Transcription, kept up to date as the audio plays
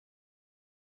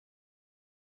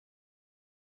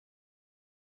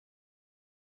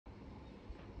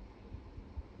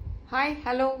Hi,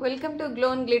 hello, welcome to Glow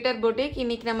and Glitter Boutique.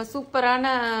 இன்னைக்கு நம்ம சூப்பரான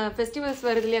ஃபெஸ்டிவல்ஸ்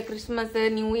வருது இல்லையா, கிறிஸ்மஸ்,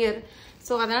 நியூ இயர்.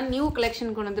 ஸோ அதனால் நியூ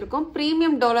கலெக்ஷன் கொண்டு வந்திருக்கோம்.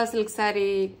 Premium Dola silk sari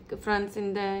friends.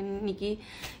 இன்னைக்கு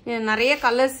நிறைய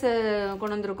கலர்ஸ்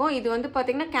கொண்டு வந்திருக்கோம். இது வந்து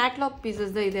பார்த்தீங்கன்னா கேட்லாக்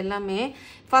பீசஸ் தான் இது எல்லாமே.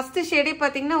 ஃபர்ஸ்ட் ஷேடே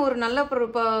பார்த்தீங்கன்னா ஒரு நல்ல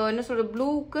என்ன சொல்றது,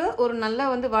 ப்ளூக்கு ஒரு நல்ல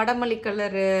வந்து வடமல்லி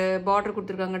கலர் பார்டர்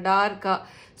கொடுத்துருக்காங்க, டார்க்கா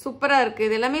சூப்பராக இருக்குது.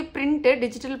 இது எல்லாமே print,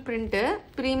 digital print,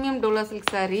 premium Dola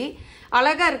silk sari.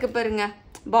 அழகாக இருக்குது பாருங்க.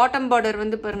 பாட்டம் பார்டர்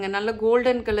வந்து பாருங்க நல்ல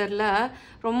கோல்டன் கலர்ல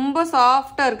ரொம்ப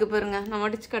சாஃப்டா இருக்கு பாருங்க. நான்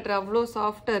மடிச்சு கட்டுற அவ்வளோ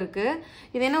சாஃப்டா இருக்கு.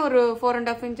 இது என்ன ஒரு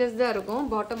 4.5 inches தான் இருக்கும்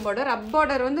பாட்டம் பார்டர். அப்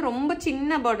பார்டர் வந்து ரொம்ப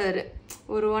சின்ன பார்டர்,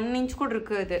 ஒரு 1 inch கூட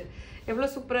இருக்கு. அது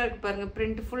எவ்வளவு சூப்பரா இருக்கு பாருங்க.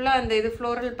 பிரிண்ட் ஃபுல்லா அந்த இது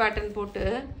ஃப்ளோரல் பேட்டர்ன் போட்டு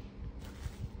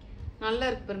நல்லா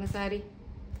இருக்கு பாருங்க. சாரி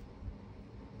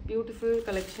பியூட்டிஃபுல்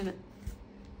கலெக்ஷன்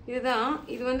இதுதான்.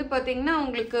 இது வந்து பாத்தீங்கன்னா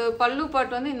உங்களுக்கு பல்லு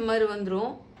பாட்டு வந்து இந்த மாதிரி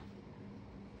வந்துடும்.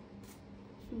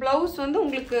 பிளவுஸ் வந்து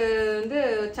உங்களுக்கு வந்து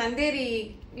சந்தேரி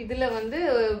இதுல வந்து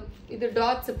இது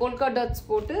டாட்ஸ், போல்கா டாட்ஸ்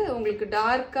போட்டு உங்களுக்கு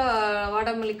டார்க்கா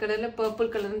வாடாமல்லி கலர்ல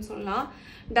பர்பிள் கலர்னு சொல்லலாம்.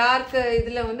 டார்க்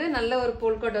இதுல வந்து நல்ல ஒரு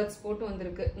போல்கா டாட்ஸ் போட்டு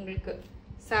வந்திருக்கு உங்களுக்கு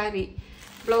சாரி.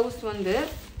 பிளவுஸ்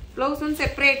வந்து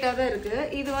செப்பரேட்டா தான் இருக்கு.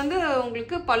 இது வந்து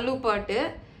உங்களுக்கு பல்லு பாட்டு.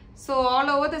 So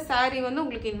all over the sorry வந்து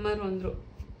உங்களுக்கு இந்த மாதிரி வந்துடும்.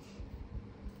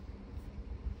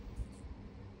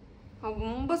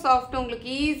 ரொம்ப சாஃப்ட், உங்களுக்கு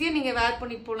ஈஸியா நீங்க வேர்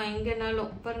பண்ணிட்டு போகலாம்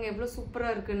எங்கனாலும். பாருங்க எவ்வளவு சூப்பரா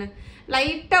இருக்குன்னு.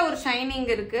 லைட்டா ஒரு ஷைனிங்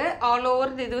இருக்கு ஆல்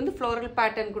ஓவர். இது வந்து ஃப்ளோரல்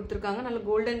பேட்டர்ன் கொடுத்துருக்காங்க, நல்ல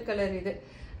கோல்டன் கலர். இது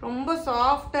ரொம்ப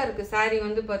சாஃப்டா இருக்கு சாரி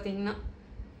வந்து பாத்தீங்கன்னா.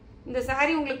 இந்த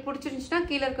சாரி உங்களுக்கு பிடிச்சிருந்துச்சுன்னா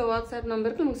கீழே இருக்க வாட்ஸ்அப்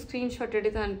நம்பருக்கு உங்களுக்கு ஸ்கிரீன்ஷாட்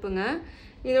எடுத்து அனுப்புங்க.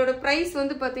 இதோட பிரைஸ்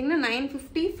வந்து பாத்தீங்கன்னா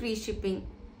 950 ஃப்ரீ ஷிப்பிங்.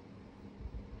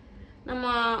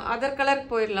 நம்ம அதர்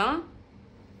கலருக்கு போயிடலாம்.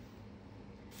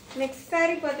 நெக்ஸ்ட்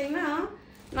சாரி பாத்தீங்கன்னா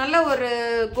நல்ல ஒரு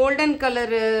கோல்டன்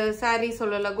கலர் சாரி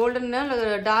சொல்லலாம். கோல்டன்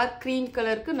டார்க் கிரீம்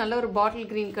கலருக்கு நல்ல ஒரு பாட்டில்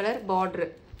கிரீன் கலர்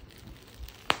பார்டர்.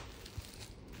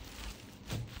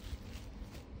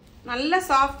 நல்ல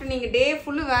சாஃப்ட், நீங்க டே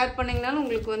ஃபுல்லு வேர் பண்ணீங்கனாலும்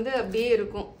உங்களுக்கு வந்து அப்படியே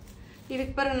இருக்கும்.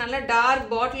 இதுக்கு பிறகு நல்ல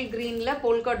டார்க் பாட்டில் கிரீன்ல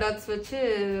போல்கா டாட்ஸ் வச்சு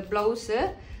பிளவுஸ்.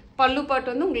 பல்லு பாட்டு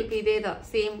வந்து உங்களுக்கு இதே தான்,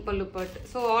 சேம் பல்லு பாட்டு.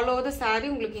 So all over the sorry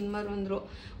உங்களுக்கு இந்த மாதிரி வந்துடும்.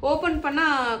 ஓப்பன்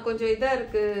பண்ணால் கொஞ்சம் இதாக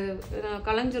இருக்குது,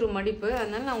 கலைஞ்சிரும் மடிப்பு.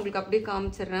 அதனால நான் உங்களுக்கு அப்படியே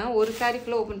காமிச்சிடுறேன். ஒரு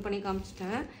சாரிக்குள்ளே ஓப்பன் பண்ணி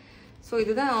காமிச்சிட்டேன். ஸோ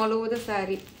இதுதான் all over the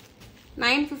sorry.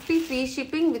 950 free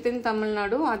shipping within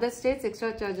Tamil Nadu. Other states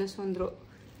extra charges வந்துடும்.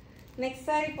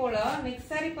 நெக்ஸ்ட் சாரி போலாம்.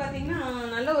 நெக்ஸ்ட் சாரி பார்த்தீங்கன்னா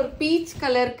நல்ல ஒரு பீச்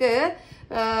கலருக்கு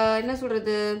என்ன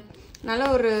சொல்கிறது, நல்ல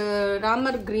ஒரு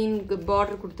ராமர் கிரீன்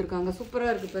பார்டர் கொடுத்துருக்காங்க.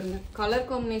 சூப்பராக இருக்கு பாருங்க. கலர்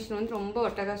காம்பினேஷன் வந்து ரொம்ப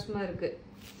அட்டகாசமாக இருக்கு.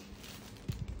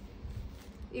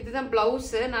 இதுதான் பிளவுஸ்.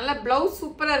 நல்ல பிளவுஸ்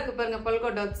சூப்பராக இருக்கு பாருங்க,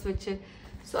 பல்கா டாட்ஸ் வச்சு.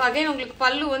 ஸோ அகைன் உங்களுக்கு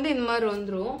பல்லு வந்து இந்த மாதிரி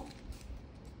வந்துடும்.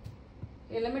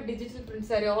 எல்லாமே digital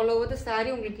print sorry. All over the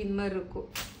sorry உங்களுக்கு இந்த மாதிரி இருக்கும்.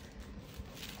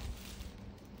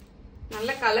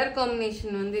 நல்ல கலர்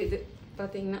காம்பினேஷன் வந்து இது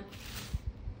பார்த்தீங்கன்னா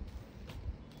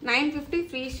 950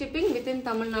 free shipping within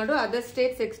Tamil Nadu. Other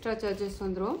states extra charges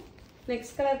வந்துடும்.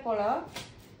 நெக்ஸ்ட் கலர் போலாம்.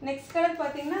 நெக்ஸ்ட் கலர்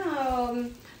பார்த்தீங்கன்னா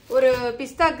ஒரு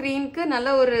பிஸ்தா கிரீனுக்கு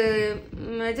நல்ல ஒரு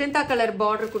மெஜந்தா கலர்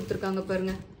பார்டர் கொடுத்துருக்காங்க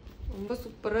பாருங்க. ரொம்ப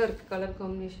சூப்பராக இருக்கு கலர்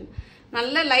காம்பினேஷன்.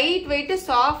 நல்ல லைட் வெயிட்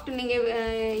சாஃப்ட். நீங்க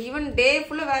ஈவன் டே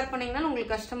ஃபுல்லாக வேர் பண்ணீங்கன்னா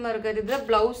உங்களுக்கு கஷ்டமா இருக்காது. இதுதான்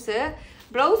பிளவுஸ்.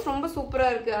 பிளவுஸ் ரொம்ப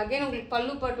சூப்பராக இருக்கு. அகைன் உங்களுக்கு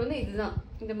பல்லு பாட்டு வந்து இதுதான்,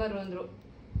 இந்த மாதிரி வந்துடும்.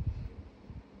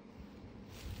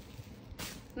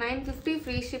 950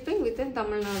 ஃப்ரீ ஷிப்பிங் வித்தின்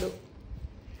தமிழ்நாடு.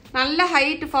 நல்ல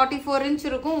ஹைட் 44 inch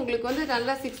இருக்கும். உங்களுக்கு வந்து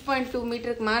நல்ல 6.2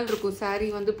 மீட்டருக்கு மேல் இருக்கும் சாரி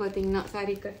வந்து பாத்தீங்கன்னா,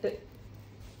 சாரி கட்டு.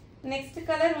 நெக்ஸ்ட்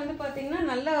கலர் வந்து பாத்தீங்கன்னா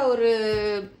நல்ல ஒரு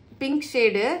பிங்க்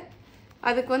ஷேடு.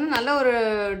 அதுக்கு வந்து நல்ல ஒரு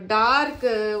டார்க்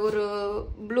ஒரு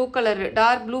ப்ளூ கலர்,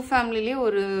 டார்க் ப்ளூ ஃபேமிலிலேயே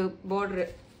ஒரு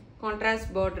பார்டர்,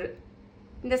 கான்ட்ராஸ்ட் பார்டர்.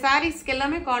 இந்த சாரீஸ்க்கு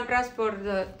எல்லாமே கான்ட்ராஸ்ட்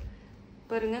பார்டர்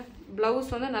பாருங்க.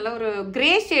 பிளவுஸ் வந்து நல்ல ஒரு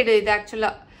கிரே ஷேடு. இது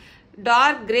ஆக்சுவலா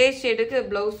டார்க் கிரே ஷேடுக்கு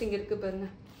பிளவுஸிங் இருக்கு பாருங்க.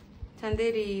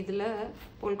 சந்தேரி இதுல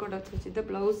போல்கா டாட்ஸ் வச்சு இந்த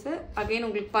பிளவுஸ். அகைன்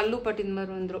உங்களுக்கு பல்லு பட்டு இந்த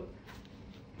மாதிரி வந்துடும்.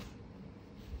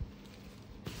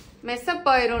 மெஸ்அப்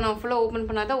ஆயிரும். நான் ஃபுல்லா ஓபன்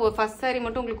பண்ணாதான் ஃபர்ஸ்ட் சாரி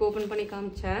மட்டும் உங்களுக்கு ஓபன் பண்ணி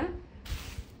காமிச்சேன்.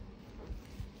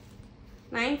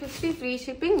 950 free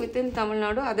shipping within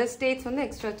Tamil Nadu. Other states வந்து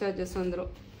எக்ஸ்ட்ரா சார்ஜஸ்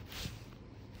வந்துடும்.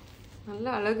 நல்ல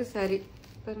அழகு சாரி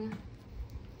பாருங்க.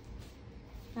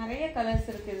 நிறைய கலர்ஸ்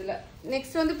இருக்கு இதுல.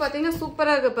 நெக்ஸ்ட் வந்து பாத்தீங்கன்னா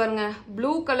சூப்பரா இருக்கு பாருங்க.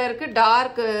 ப்ளூ கலருக்கு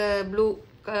டார்க் ப்ளூ,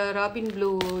 ராபின் ப்ளூ,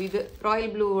 இது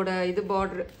ராயல் ப்ளூவோட இது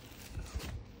பார்டர்.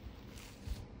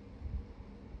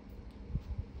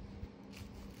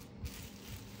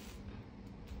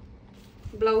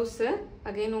 பிளவுஸ்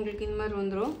அகைன் உங்களுக்கு இந்த மாதிரி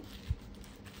வந்துடும்.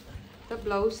 இந்த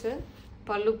பிளவுஸ்,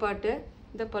 பல்லு பாட்டு,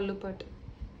 இந்த பல்லு பாட்டு.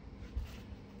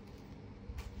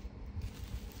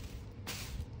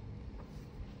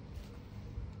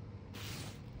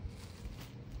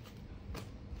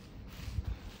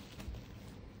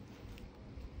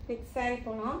 நெக்ஸ்ட் saree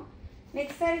போலாம்.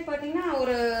 நெக்ஸ்ட் saree பாத்தீங்கன்னா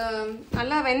ஒரு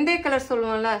நல்ல வெந்தய கலர்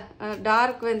சொல்லுவோம்ல,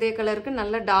 டார்க் வெந்தய கலருக்கு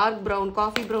நல்ல dark brown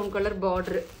coffee brown colour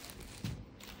border,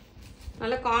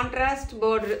 நல்ல contrast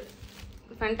border,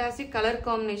 fantastic colour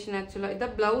combination. ஆக்சுவலா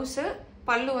இதான் பிளவுஸ்,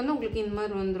 பல்லு வந்து உங்களுக்கு இந்த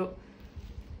மாதிரி வந்துடும்.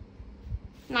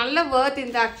 நல்ல வர்த்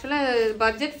இந்த ஆக்சுவலா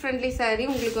பட்ஜெட் ஃப்ரெண்ட்லி saree.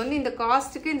 உங்களுக்கு வந்து இந்த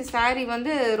காஸ்ட்டுக்கு இந்த saree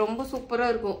வந்து ரொம்ப சூப்பரா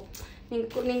இருக்கும்.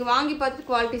 நீங்க வாங்கி பார்த்து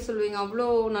குவாலிட்டி சொல்லுவீங்க, அவ்வளோ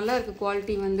நல்லா இருக்கு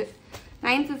குவாலிட்டி வந்து.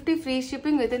 950 free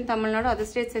shipping within Tamil Nadu, other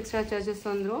states extra charges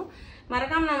வந்துடும்.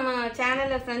 மறக்காம நம்ம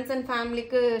சேனலை ஃப்ரெண்ட்ஸ் அண்ட்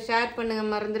ஃபேமிலிக்கு ஷேர் பண்ணுங்க,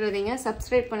 மறந்துடாதீங்க.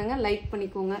 சப்ஸ்கிரைப் பண்ணுங்க, லைக்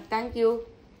பண்ணிக்கோங்க. தேங்க்யூ.